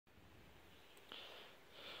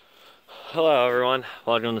Hello everyone,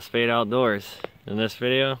 welcome to Spade Outdoors. In this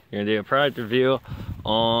video, we're going to do a product review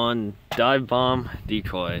on dive bomb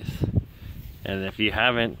decoys. And if you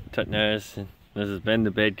haven't took notice, this has been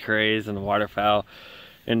the big craze in the waterfowl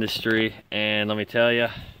industry, and let me tell you,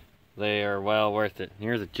 they are well worth it.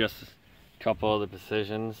 Here's just a couple of the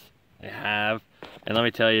positions they have, and let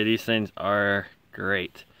me tell you, these things are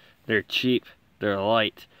great. They're cheap, they're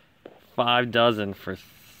light, 5 dozen for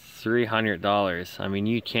 $300. I mean,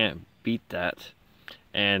 you can't beat that.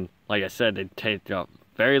 And like I said, they take up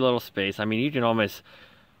very little space. I mean, you can almost,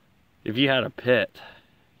 if you had a pit,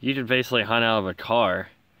 you could basically hunt out of a car.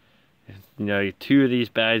 You know, 2 of these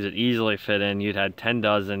bags would easily fit in. You'd had 10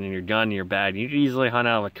 dozen in your gun in your bag. You could easily hunt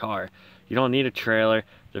out of a car. You don't need a trailer.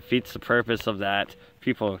 Defeats the purpose of that.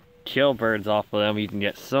 People kill birds off of them. You can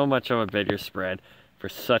get so much of a bigger spread for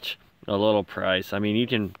such a little price. I mean, you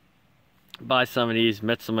can buy some of these,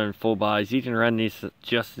 mix them in full bodies. You can run these,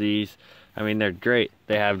 just these. I mean, they're great.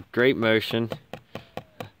 They have great motion.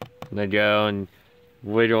 They go and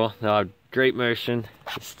wiggle. They'll have great motion.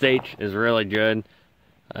 The stake is really good.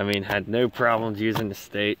 I mean, had no problems using the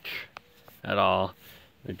stake at all.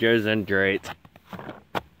 It goes in great.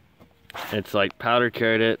 It's like powder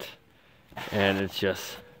coated, and it's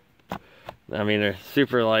just, I mean, they're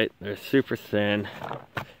super light. They're super thin.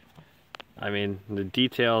 I mean, the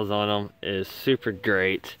details on them is super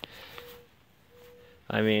great.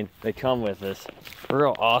 I mean, they come with this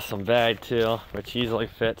real awesome bag too, which easily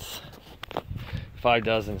fits 5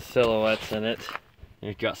 dozen silhouettes in it.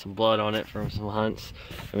 You've got some blood on it from some hunts.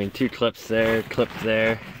 I mean, 2 clips there, clip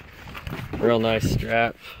there. Real nice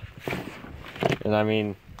strap. And I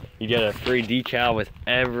mean, you get a free decal with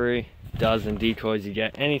every dozen decoys you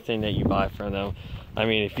get, anything that you buy from them. I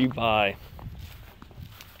mean, if you buy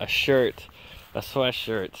a shirt, a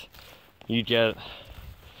sweatshirt, you get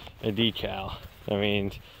a decal. I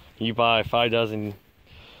mean, you buy 5 dozen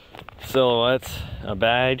silhouettes, a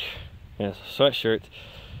badge, and a sweatshirt,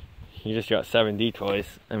 you just got 7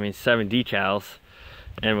 decoys. I mean, 7 decals,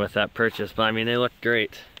 and with that purchase. But I mean, they look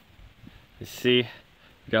great. You see,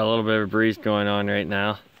 got a little bit of a breeze going on right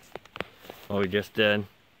now. What we just did.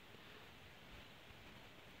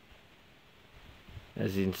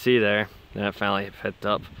 As you can see there, that finally picked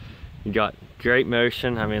up. You got great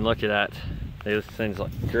motion. I mean, look at that. These things look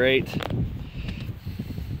great.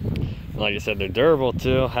 Like I said, they're durable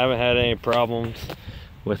too. Haven't had any problems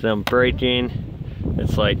with them breaking.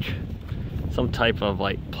 It's like some type of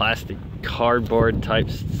like plastic cardboard type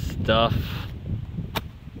stuff.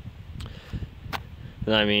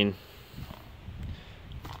 And I mean,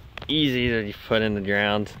 easy to put in the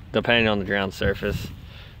ground, depending on the ground surface.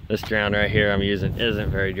 This ground right here I'm using isn't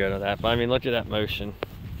very good at that, but I mean, look at that motion.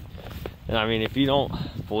 And I mean, if you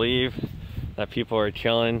don't believe that people are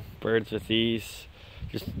killing birds with these,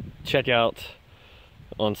 just check out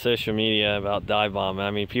on social media about dive bomb.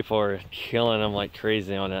 I mean, people are killing them like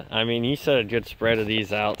crazy on it. I mean, you set a good spread of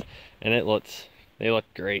these out, and they look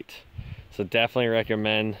great. So definitely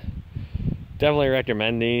recommend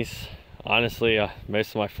these. Honestly, most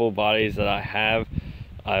of my full bodies that I have,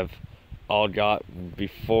 I've all got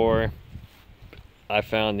before I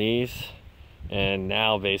found these, and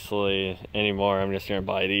now basically anymore I'm just gonna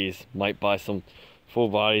buy these. Might buy some full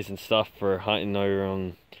bodies and stuff for hunting over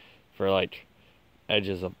them for like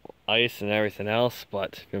edges of ice and everything else,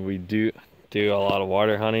 but we do a lot of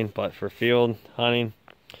water hunting. But for field hunting,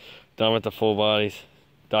 done with the full bodies.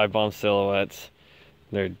 Dive bomb silhouettes,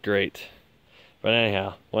 they're great. But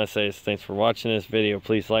anyhow, I want to say thanks for watching this video.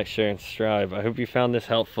 Please like, share, and subscribe. I hope you found this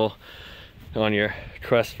helpful on your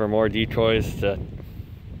quest for more decoys to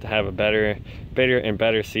have a bigger and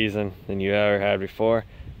better season than you ever had before.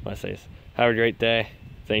 I want to say have a great day.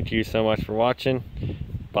 Thank you so much for watching.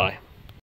 Bye.